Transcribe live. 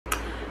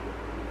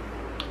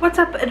What's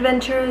up,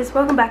 adventurers?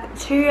 Welcome back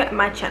to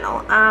my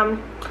channel.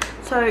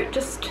 So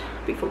just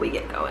before we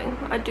get going,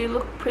 I do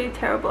look pretty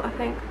terrible, I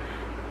think.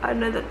 I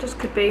know that just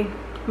could be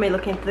me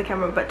looking into the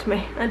camera, but to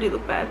me I do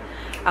look bad.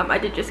 I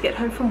did just get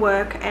home from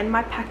work and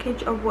my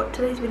package of what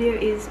today's video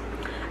is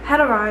had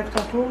arrived, so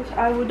I thought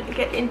I would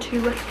get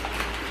into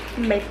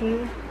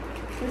making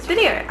this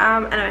video.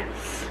 Anyway,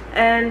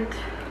 and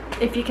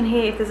if you can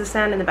hear, if there's a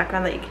sound in the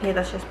background that you can hear,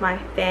 that's just my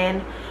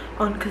fan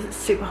on because it's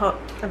super hot.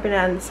 I've been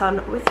out in the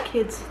sun with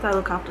kids that I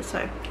look after,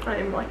 so I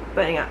am like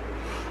burning up.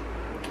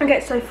 Okay,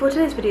 so for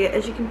today's video,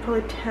 as you can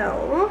probably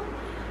tell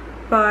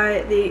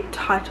by the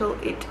title,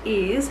 it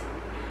is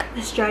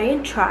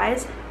Australian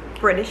Tries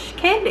British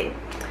Candy.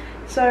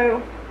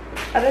 So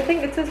I don't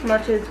think it's as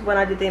much as when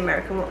I did the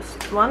American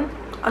one.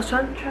 I was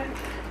trying to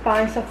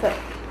find stuff that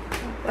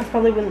I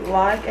probably wouldn't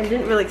like and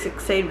didn't really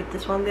succeed with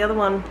this one. The other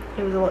one,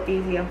 it was a lot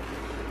easier.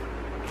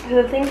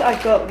 So the things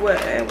I got were,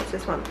 what's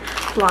this one?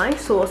 Flying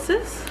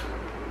saucers.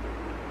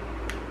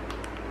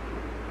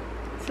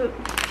 So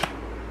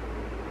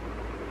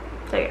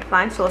there you go,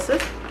 flying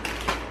saucers.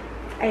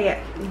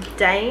 A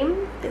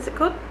Dame, is it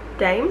called?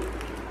 Dame.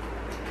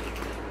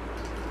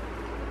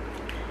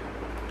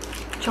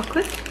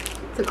 Chocolate.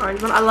 It's an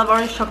orange one. I love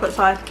orange chocolate,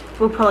 so I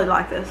will probably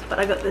like this, but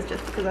I got this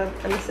just because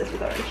I miss this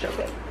with orange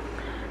chocolate.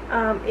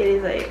 It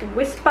is a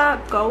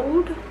Whisper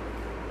Gold.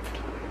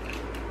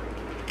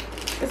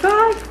 It's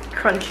not like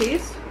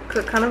crunchies,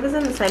 because it kind of is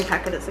in the same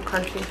packet as the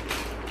crunchy.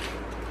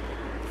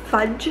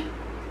 Fudge.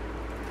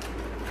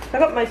 I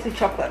got mostly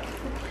chocolate.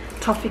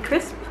 Toffee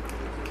Crisp.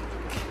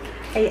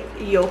 A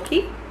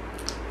Yorkie.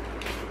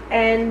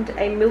 And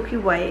a Milky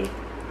Way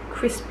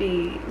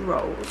crispy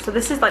roll. So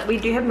this is like, we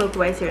do have Milky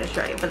Ways here in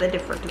Australia, but they're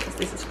different to this.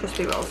 This is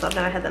crispy rolls, so I've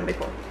never had them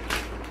before.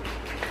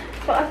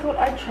 But I thought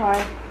I'd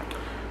try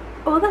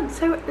all of them.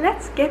 So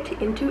let's get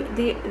into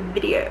the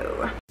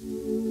video.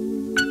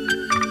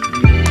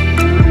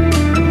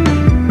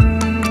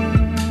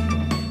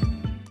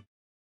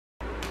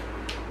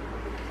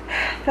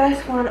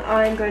 First one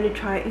I'm going to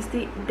try is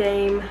the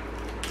Dame.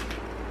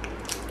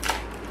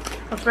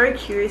 I was very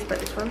curious about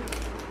this one.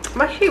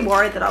 I'm actually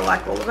worried that I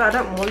like all of it. I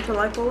don't want to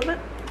like all of it.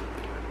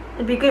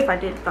 It'd be good if I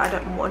did, but I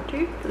don't want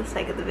to for the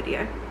sake of the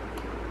video.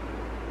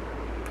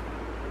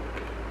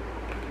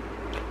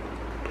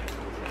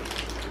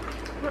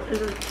 What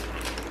is it?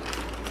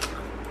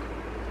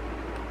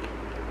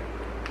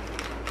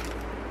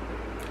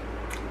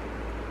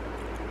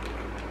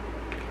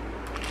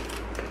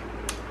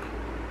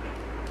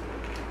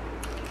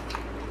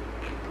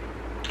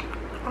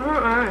 I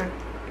don't know.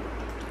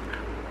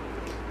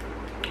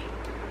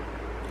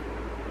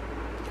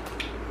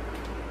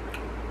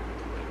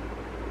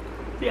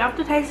 The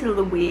aftertaste is a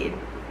little weird,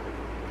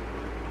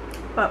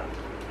 but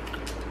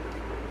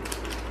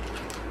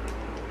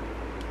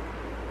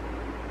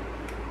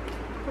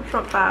it's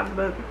not bad,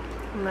 but I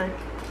don't know.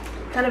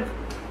 Kind of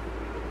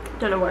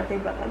don't know what I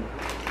think about them.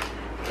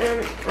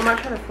 And I might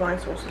try the flying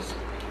saucers.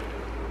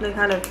 They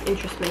kind of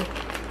interest me.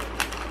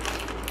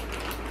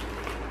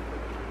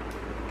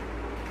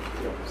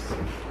 Oops.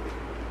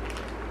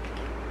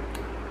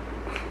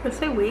 They're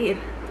so weird.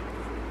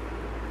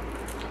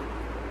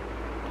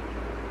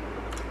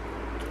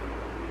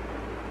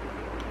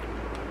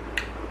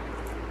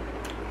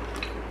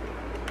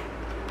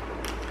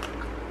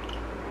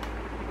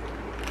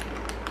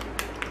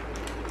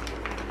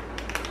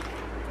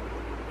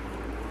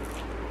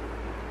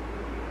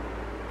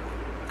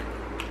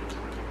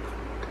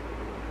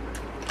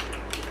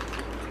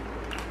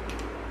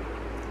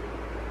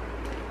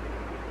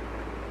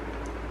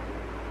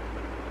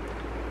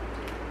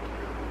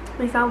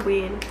 These are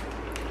weird.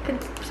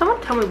 Can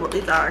someone tell me what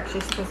these are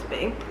actually supposed to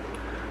be?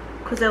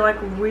 Because they're like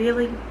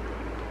really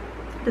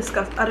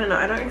disgusting. I don't know.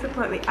 I don't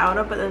exactly like the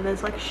outer, but then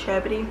there's like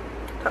sherbety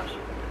touch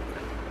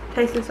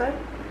taste inside.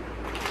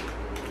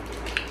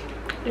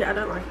 Yeah, I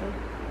don't like them.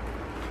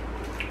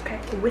 Okay,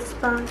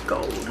 Whisper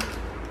Gold.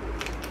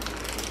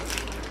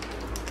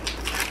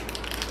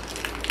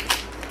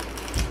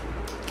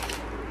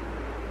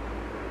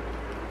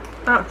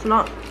 Oh, it's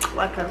not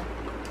like a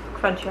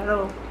crunchy at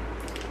all.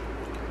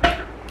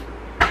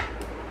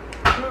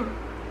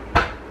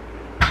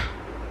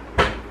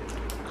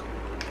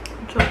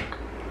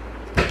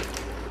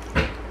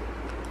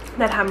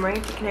 That hammering,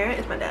 if you can hear it,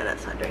 is my dad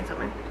outside doing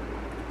something.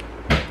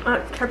 Oh,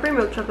 it's Cadbury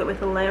milk chocolate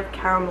with a layer of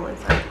caramel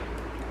inside.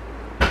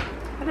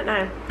 I don't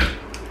know.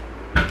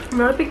 I'm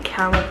not a big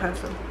caramel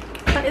person.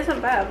 That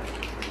isn't bad.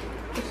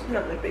 Just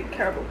not a big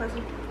caramel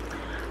person.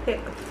 Yeah,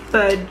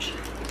 fudge.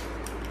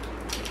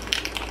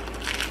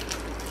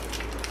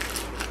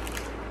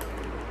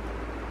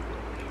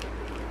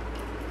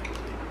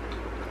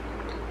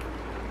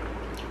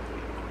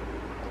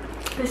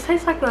 This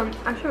tastes like I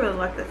actually really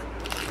like this.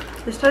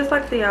 This tastes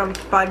like the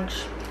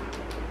fudge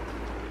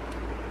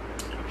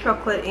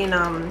chocolate in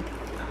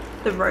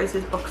the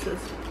Roses boxes.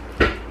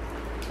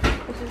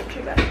 This isn't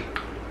too bad.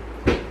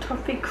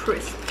 Toffee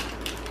Crisp.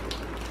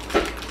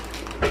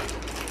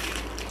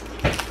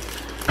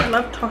 I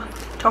love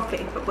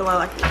toffee, but will I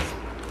like this?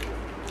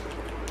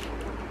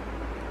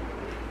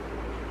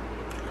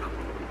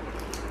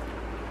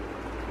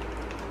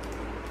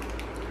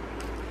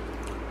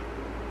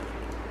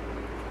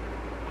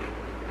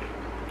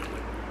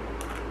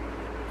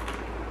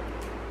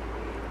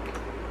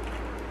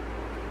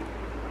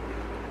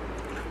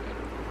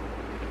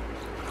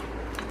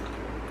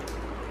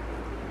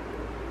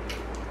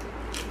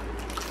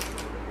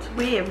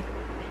 weird.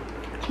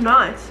 It's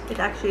nice. It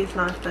actually is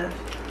nice, but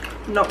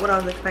not what I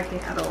was expecting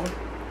at all.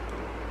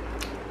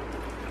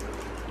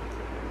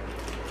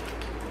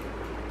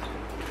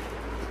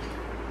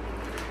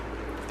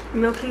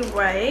 Milky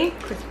Way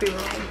crispy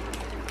roll.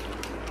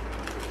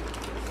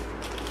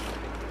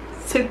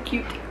 So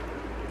cute.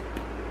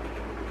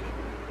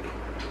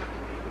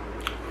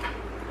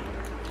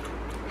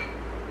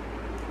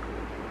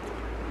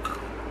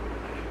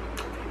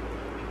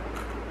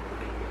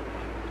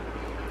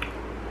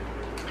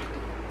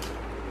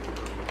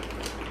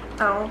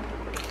 Oh,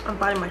 I'm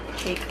biting my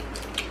cheek.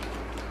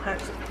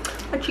 Hurts.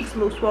 My cheek's a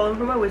little swollen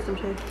from my wisdom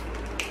tooth.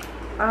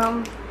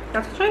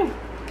 That's a shame.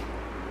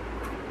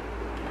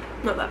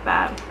 Not that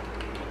bad.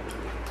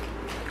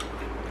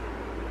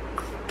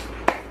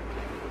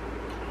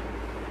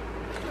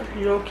 That's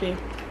yucky.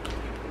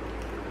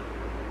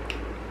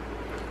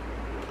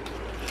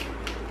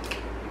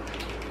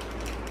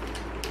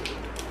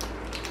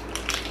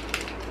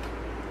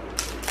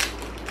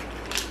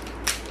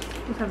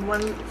 Just have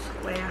one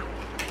square.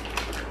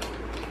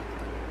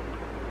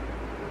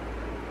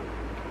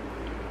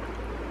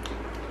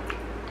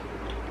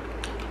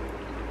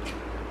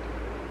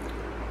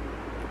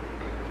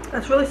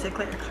 That's really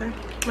sickly actually.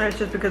 Maybe it's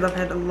just because I've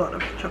had a lot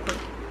of chocolate.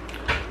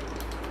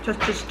 Just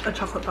a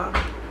chocolate bar.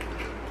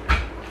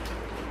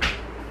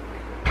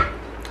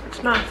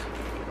 It's nice.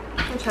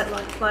 It's had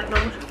like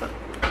normal chocolate.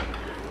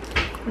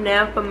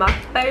 Now for my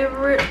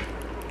favourite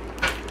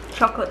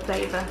chocolate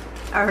flavour,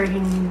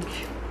 orange.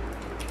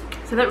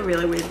 So that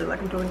really weird that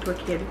like I'm talking to a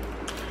kid.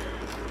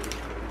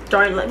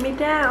 Don't let me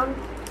down.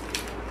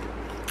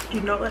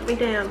 Do not let me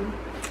down.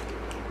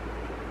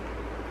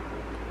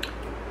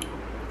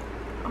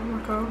 Oh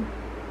my god.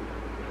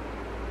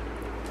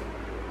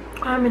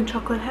 I'm in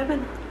chocolate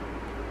heaven.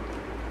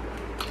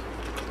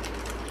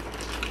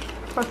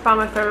 I found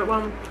my favourite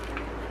one.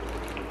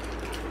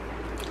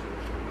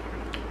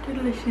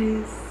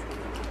 Delicious.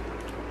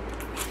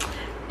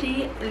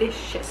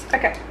 Delicious.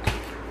 Okay.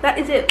 That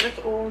is it. That's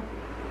all.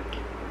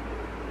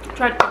 I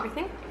tried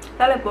everything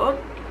that I bought.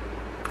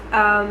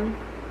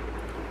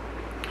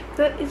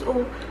 That is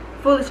all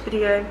for this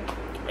video.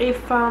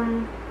 If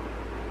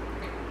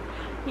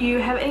you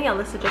have any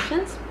other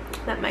suggestions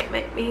that might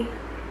make me,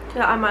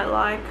 that I might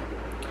like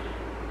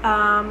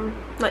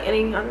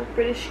any other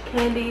British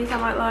candies I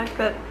might like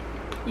that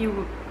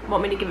you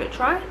want me to give it a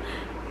try,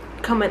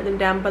 comment them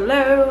down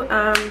below.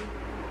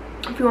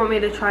 If you want me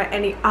to try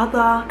any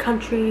other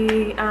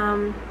country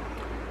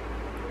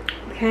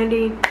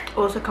candy,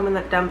 also comment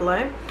that down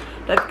below.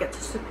 Don't forget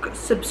to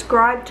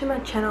subscribe to my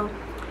channel.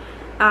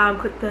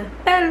 Click the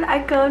bell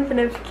icon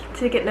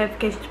to get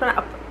notifications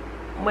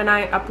when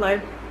I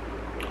upload.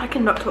 I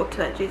cannot talk to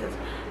that, Jesus.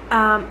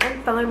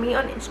 And follow me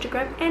on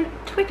Instagram and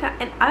Twitter,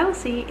 and I will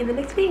see you in the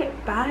next video.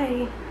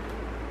 Bye.